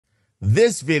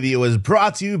This video is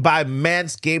brought to you by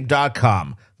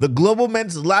Manscaped.com, the global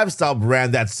men's lifestyle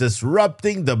brand that's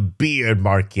disrupting the beard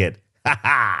market.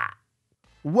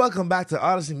 Welcome back to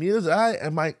Odyssey News. I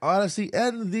am Mike Odyssey,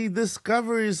 and the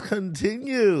discoveries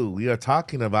continue. We are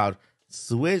talking about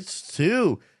Switch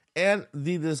 2 and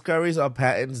the discoveries of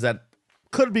patents that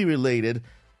could be related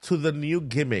to the new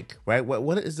gimmick, right?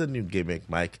 What is the new gimmick,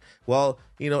 Mike? Well,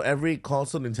 every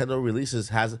console Nintendo releases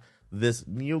has this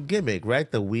new gimmick, right?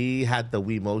 The Wii had the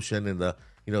Wii motion and the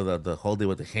hold it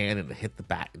with the hand and the hit the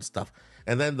back and stuff.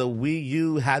 And then the Wii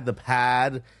U had the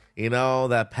pad,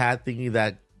 that pad thingy,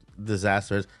 that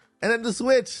disastrous. And then the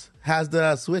Switch has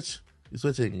the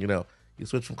switching, you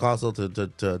switch from console to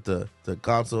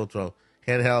console to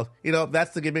handheld.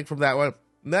 That's the gimmick from that one.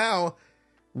 Now,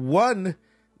 one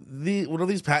of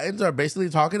these patents are basically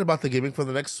talking about the gimmick for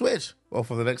the next Switch or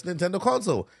for the next Nintendo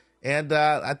console. And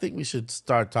I think we should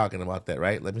start talking about that,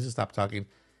 right? Let me just stop talking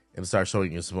and start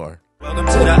showing you some more. Welcome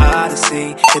to the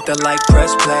Odyssey. Hit the like,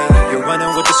 press play. You're running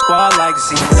with the squad like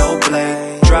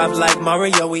Xenoblade. Drive like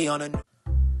Mario, we on a...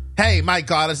 Hey,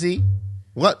 Mike Odyssey.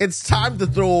 Well, it's time to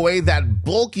throw away that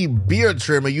bulky beard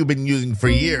trimmer you've been using for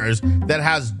years that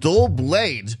has dual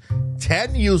blades,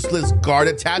 10 useless guard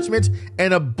attachments,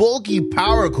 and a bulky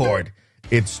power cord.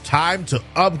 It's time to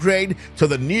upgrade to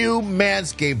the new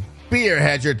Manscaped beard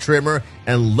hedger trimmer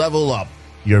and level up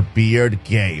your beard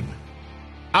game.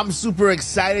 I'm super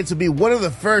excited to be one of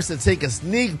the first to take a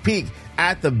sneak peek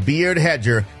at the beard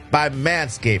hedger by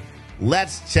Manscaped.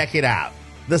 Let's check it out.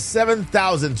 The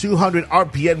 7,200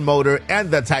 RPM motor and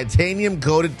the titanium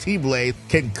coated T-blade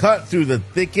can cut through the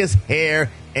thickest hair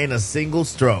in a single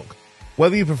stroke.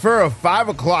 Whether you prefer a 5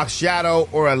 o'clock shadow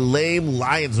or a lame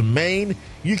lion's mane,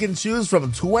 you can choose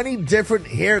from 20 different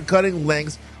hair cutting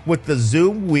lengths with the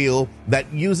zoom wheel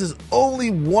that uses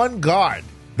only one guard.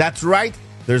 That's right,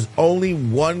 there's only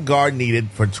one guard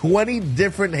needed for 20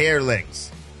 different hair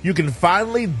lengths. You can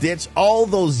finally ditch all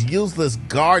those useless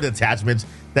guard attachments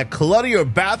that clutter your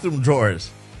bathroom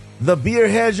drawers. The beard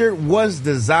hedger was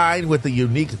designed with a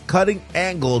unique cutting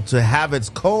angle to have its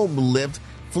comb lift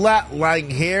flat-lying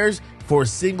hairs for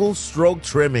single stroke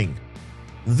trimming.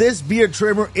 This beard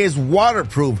trimmer is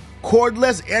waterproof,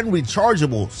 cordless, and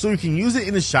rechargeable, so you can use it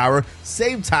in the shower,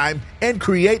 save time, and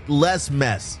create less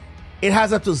mess. It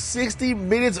has up to 60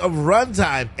 minutes of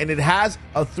runtime, and it has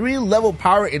a 3-level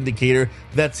power indicator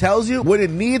that tells you when it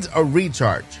needs a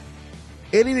recharge.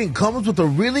 It even comes with a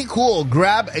really cool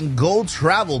grab-and-go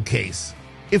travel case.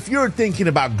 If you're thinking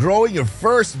about growing your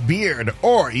first beard,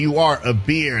 or you are a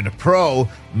beard pro,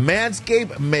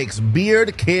 Manscaped makes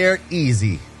beard care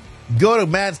easy. Go to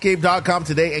manscaped.com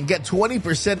today and get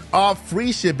 20% off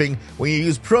free shipping when you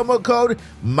use promo code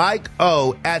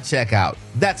MikeO at checkout.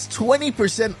 That's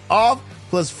 20% off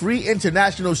plus free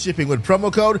international shipping with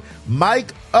promo code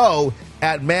MikeO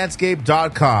at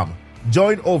manscaped.com.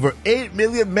 Join over 8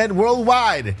 million men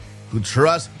worldwide who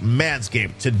trust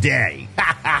Manscaped today.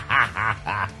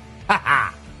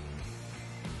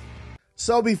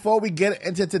 So before we get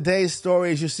into today's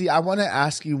stories, you see, I want to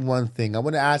ask you one thing. I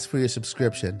want to ask for your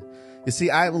subscription. You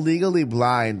see, I'm legally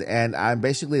blind, and I'm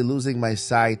basically losing my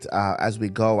sight as we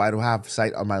go. I don't have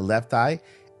sight on my left eye,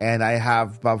 and I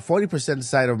have about 40%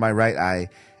 sight of my right eye,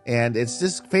 and it's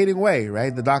just fading away,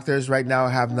 right? The doctors right now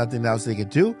have nothing else they can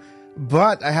do,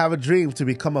 but I have a dream to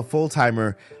become a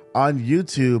full-timer on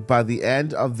YouTube by the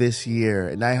end of this year,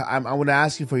 and I want to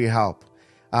ask you for your help.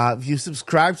 If you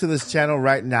subscribe to this channel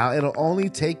right now, it'll only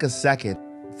take a second.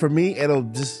 For me, it'll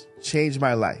just change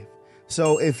my life.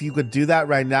 So if you could do that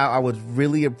right now, I would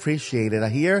really appreciate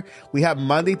it. Here, we have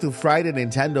Monday through Friday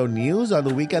Nintendo news. On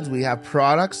the weekends, we have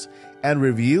products and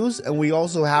reviews. And we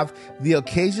also have the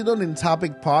occasional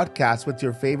Nintopic podcast with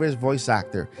your favorite voice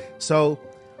actor. So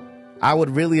I would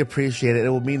really appreciate it. It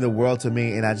would mean the world to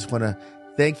me. And I just want to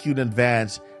thank you in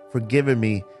advance for giving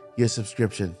me your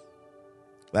subscription.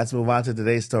 Let's move on to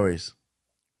today's stories.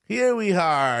 Here we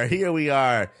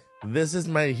are. This is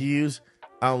my huge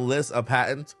list of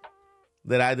patents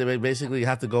that I basically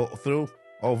have to go through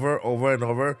over and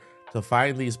over to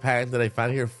find these patents that I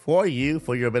found here for you,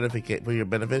 for your benefit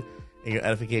and your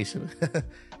edification.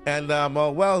 And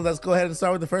well, let's go ahead and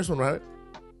start with the first one,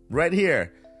 right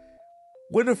here.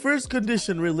 When the first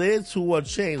condition related to a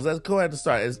change, let's go ahead and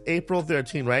start. It's April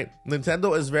 13, right?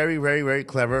 Nintendo is very, very, very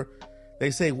clever.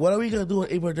 They say, what are we gonna do on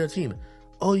April 13?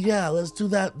 Oh yeah, let's do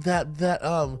that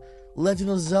Legend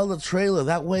of Zelda trailer.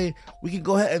 That way we can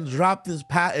go ahead and drop this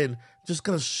patent. Just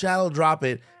gonna shadow drop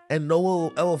it, and no one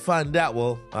will ever find out.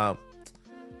 Well,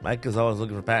 Mike is always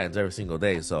looking for patents every single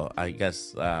day, so I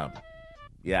guess,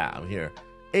 yeah, I'm here.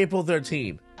 April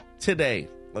 13, today.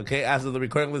 Okay, as of the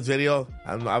recording of this video,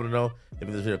 I don't know if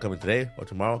this video coming today or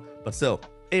tomorrow, but still,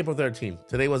 April 13th.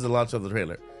 Today was the launch of the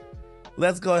trailer.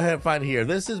 Let's go ahead and find here.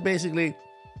 This is basically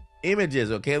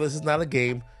images, okay? This is not a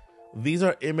game. These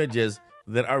are images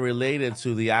that are related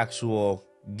to the actual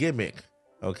gimmick,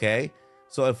 okay?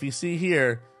 So if you see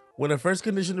here, when a first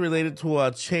condition related to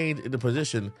a change in the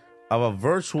position of a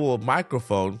virtual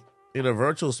microphone in a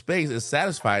virtual space is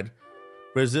satisfied,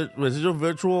 residual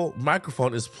virtual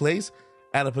microphone is placed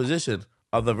at a position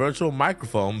of the virtual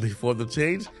microphone before the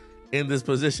change in this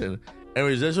position. And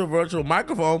residual virtual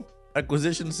microphone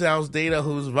acquisition sounds data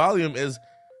whose volume is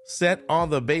set on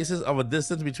the basis of a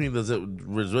distance between the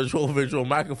residual virtual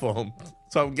microphone.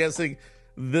 So I'm guessing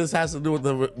this has to do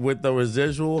with the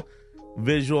residual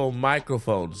visual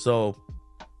microphone. So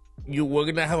we're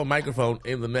gonna have a microphone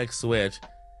in the next Switch.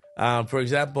 For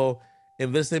example,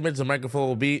 in this image, the microphone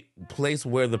will be placed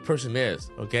where the person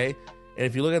is. Okay, and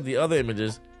if you look at the other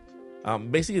images,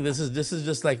 basically this is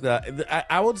just like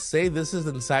I would say this is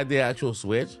inside the actual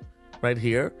Switch right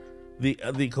here.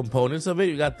 The components of it,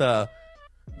 you got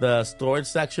the storage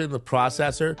section, the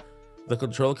processor, the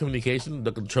control communication,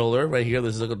 the controller right here.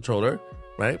 This is a controller,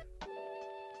 right?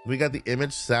 We got the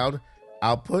image sound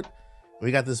output,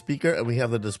 we got the speaker, and we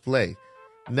have the display.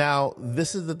 Now,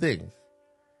 this is the thing.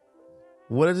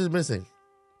 What is it missing?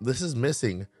 This is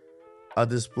missing a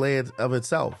display of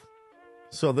itself.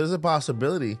 So there's a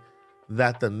possibility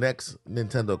that the next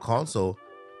Nintendo console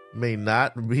may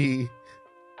not be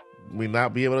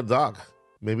able to dock.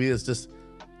 Maybe it's just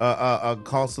a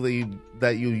console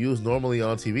that you use normally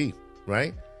on TV,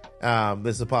 right?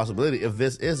 There's a possibility if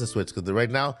this is a Switch, because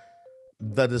right now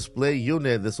the display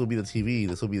unit, this will be the TV,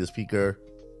 this will be the speaker,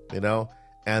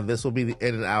 and this will be the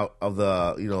in and out of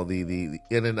the the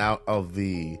in and out of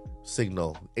the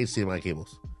signal HDMI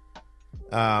cables.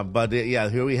 But yeah,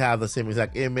 here we have the same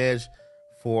exact image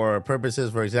for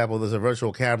purposes. For example, there's a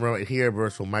virtual camera right here,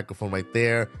 virtual microphone right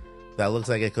there. That looks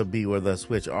like it could be where the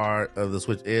Switch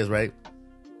is, right?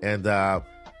 And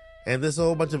there's a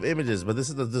whole bunch of images, but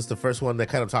this is just the first one that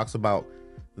kind of talks about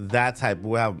that type.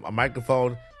 We have a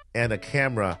microphone and a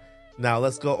camera. Now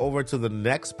let's go over to the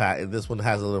next patent. This one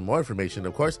has a little more information.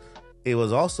 Of course, it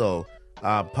was also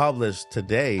published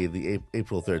today, the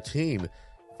April 13,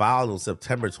 filed on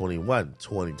September 21,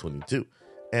 2022.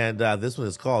 And this one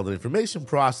is called an information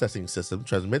processing system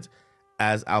transmits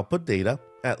as output data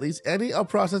at least any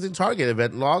processing target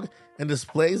event log and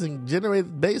displays and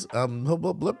generated base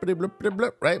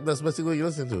right? That's basically what you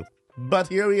listen to. But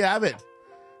here we have it.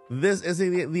 This is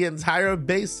the entire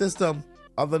base system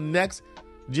of the next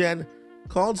gen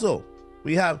console.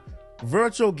 We have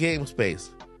virtual game space.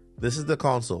 This is the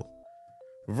console.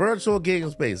 Virtual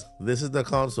game space. This is the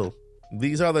console.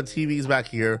 These are the TVs back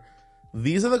here.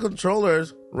 These are the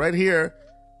controllers right here,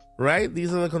 right?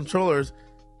 These are the controllers.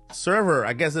 Server,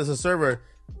 I guess there's a server.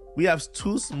 We have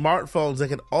two smartphones that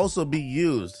can also be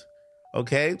used.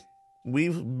 Okay,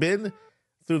 we've been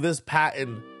through this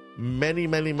patent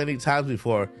many times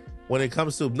before. When it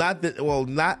comes to not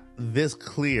this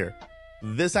clear.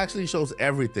 This actually shows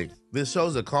everything. This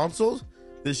shows the consoles.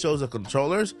 This shows the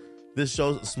controllers. This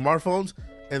shows smartphones,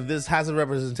 and this has a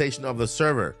representation of the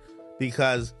server,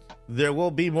 because there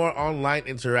will be more online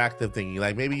interactive thingy.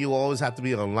 Like maybe you always have to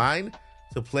be online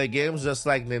to play games, just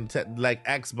like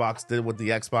Xbox did with the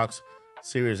Xbox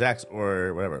Series X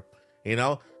or whatever,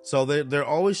 So they're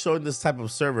always showing this type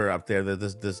of server up there,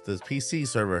 this PC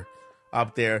server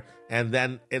up there, and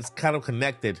then it's kind of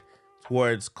connected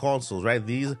towards consoles, right?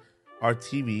 These are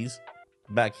TVs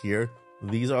back here.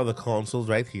 These are the consoles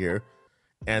right here,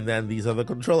 and then these are the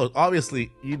controllers.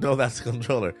 Obviously, that's a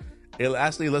controller. It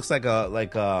actually looks like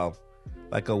a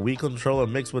Wii controller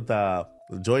mixed with the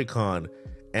Joy-Con.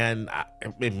 And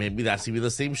maybe that's even the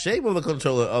same shape of the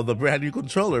controller, of the brand new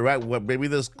controller, right? Maybe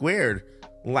they're squared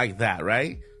like that,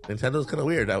 right? Nintendo's kind of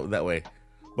weird that way.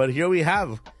 But here we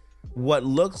have what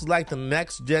looks like the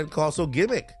next gen console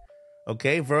gimmick.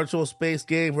 Okay, virtual space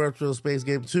game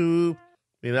 2.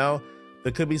 There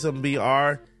could be some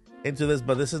VR into this,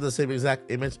 but this is the same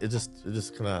exact image. It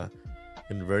just kind of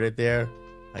inverted there.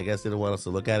 I guess they don't want us to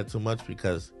look at it too much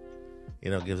because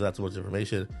it gives out too much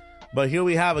information. But here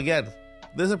we have again.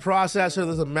 There's a processor,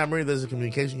 there's a memory, there's a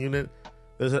communication unit,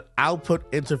 there's an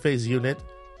output interface unit,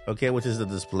 okay, which is the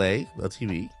display, the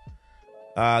TV,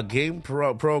 game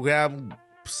program,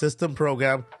 system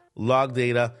program, log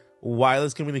data,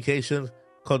 wireless communication,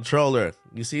 controller.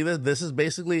 You see this? This is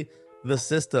basically the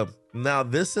system. Now,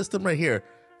 this system right here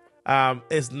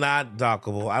is not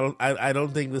dockable. I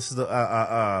don't think this is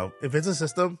if it's a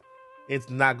system, it's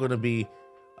not going to be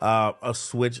a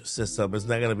Switch system. It's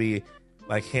not going to be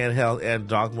like handheld and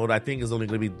dock mode. I think it's only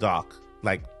going to be dock,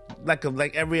 like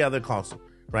every other console,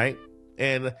 right?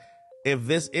 And if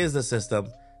this is the system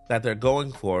that they're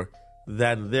going for,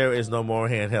 then there is no more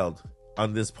handheld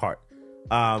on this part.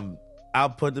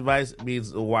 Output device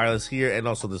means wireless here and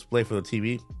also display for the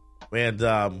TV.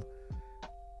 And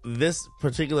this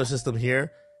particular system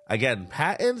here, again,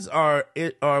 patents are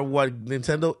what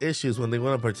Nintendo issues when they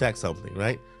want to protect something,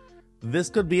 right? This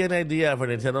could be an idea for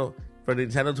Nintendo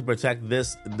to protect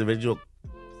this individual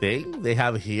thing they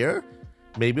have here.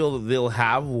 Maybe they'll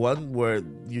have one where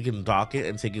you can dock it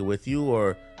and take it with you,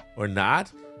 or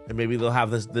not, and maybe they'll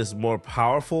have this more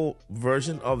powerful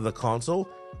version of the console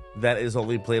that is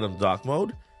only played on dock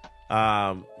mode.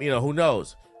 Who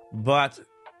knows? But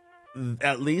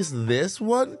at least this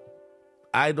one,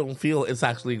 I don't feel it's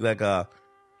actually like the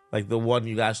one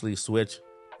you actually switch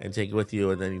and take it with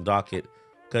you and then you dock it,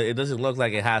 because it doesn't look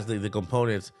like it has the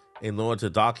components in order to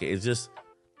dock it. It's just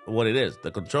what it is: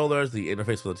 the controllers, the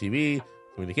interface for the TV,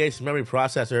 communication, memory,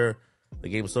 processor, the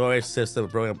game storage system,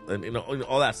 program, and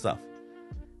all that stuff.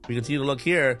 We continue to look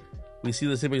here. We see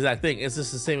the same exact thing. It's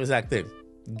just the same exact thing: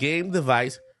 game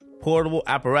device, portable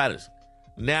apparatus.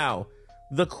 Now,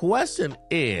 the question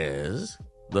is,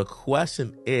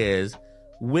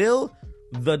 will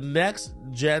the next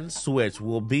gen Switch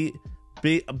will be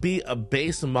a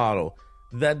base model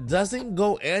that doesn't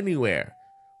go anywhere?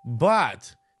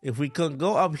 But if we can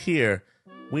go up here,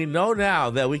 we know now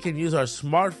that we can use our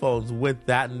smartphones with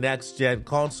that next gen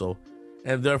console,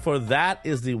 and therefore that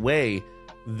is the way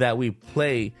that we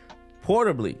play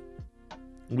portably.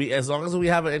 As long as we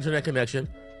have an internet connection,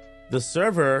 the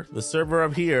server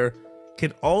up here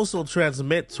can also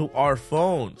transmit to our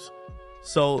phones.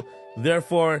 So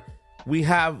therefore we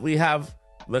have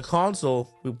the console,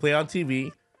 we play on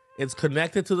TV, it's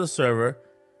connected to the server,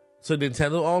 to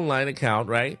Nintendo Online account,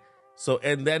 right? So,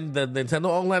 and then the Nintendo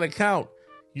Online account,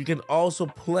 you can also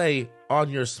play on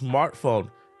your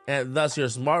smartphone, and thus your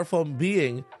smartphone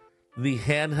being the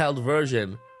handheld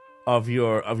version of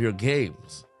your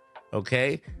games.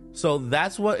 Okay, so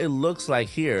that's what it looks like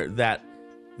here. That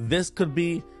this could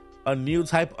be a new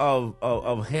type of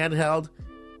handheld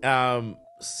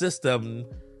system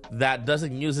that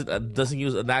doesn't use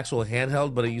an actual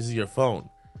handheld, but it uses your phone.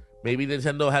 Maybe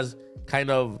Nintendo has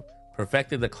kind of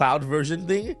perfected the cloud version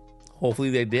thing.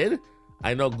 Hopefully they did.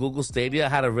 I know Google Stadia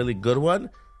had a really good one.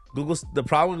 The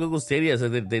problem with Google Stadia is that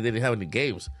they didn't have any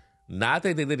games. Not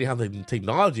that they didn't have the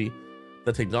technology.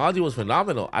 The technology was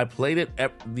phenomenal. I played it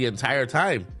the entire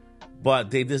time, but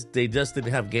they just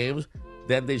didn't have games.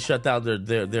 Then they shut down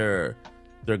their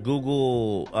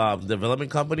Google development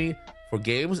company for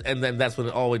games, and then that's when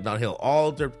it all went downhill.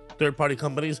 All their third-party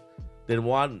companies did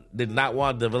not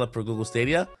want to develop for Google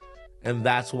Stadia, and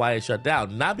that's why it shut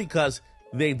down. Not because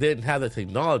they didn't have the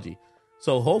technology.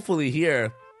 So hopefully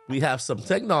here we have some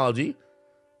technology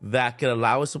that can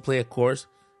allow us to play, of course,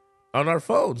 on our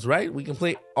phones, right? We can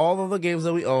play all of the games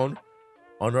that we own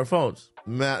on our phones.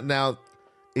 Now,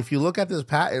 if you look at this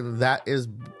patent, that is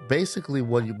basically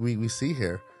what we see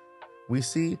here. We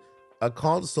see a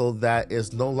console that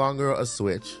is no longer a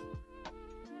Switch.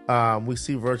 We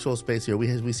see virtual space here.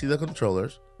 We see the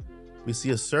controllers. We see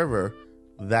a server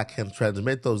that can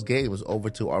transmit those games over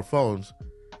to our phones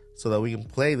so that we can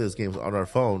play those games on our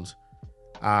phones.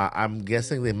 I'm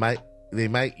guessing they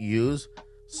might use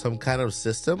some kind of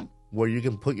system where you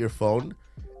can put your phone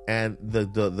and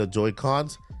the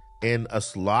Joy-Cons in a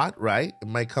slot, right? It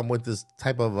might come with this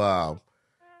type of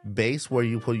base where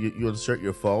you insert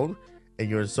your phone and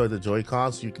you insert the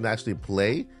Joy-Cons so you can actually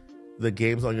play the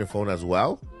games on your phone as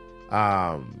well.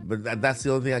 But that's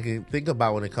the only thing I can think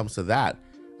about when it comes to that.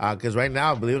 Because right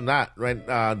now, believe it or not,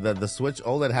 the Switch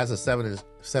OLED has a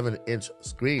 7-inch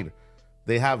screen.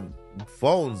 They have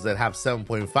phones that have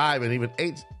 7.5 and even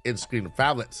 8-inch screen,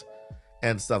 phablets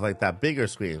and stuff like that, bigger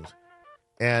screens.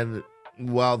 And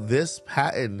while this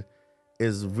patent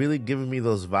is really giving me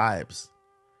those vibes,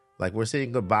 like we're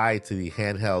saying goodbye to the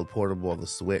handheld portable of the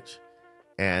Switch.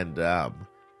 And I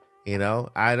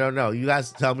don't know. You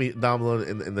guys tell me down below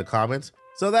in the comments.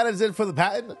 So that is it for the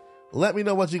patent. Let me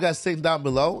know what you guys think down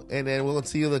below, and then we'll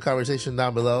see the conversation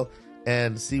down below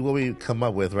and see what we come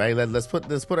up with, right? Let's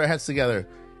put our heads together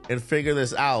and figure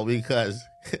this out, because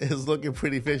it's looking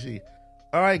pretty fishy.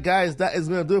 All right, guys, that is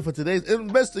going to do it for today's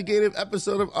investigative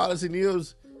episode of Odyssey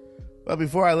News. But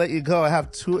before I let you go, I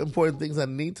have 2 important things I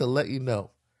need to let you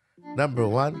know. Number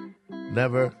 1,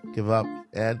 never give up.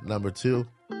 And number 2,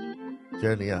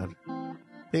 journey on.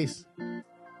 Peace.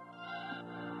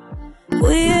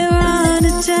 We're on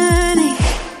a journey,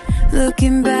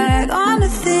 Looking back on the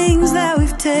things that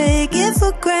we've taken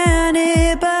for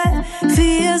granted, but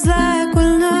feels like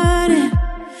we're learning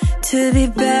to be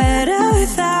better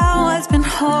without what's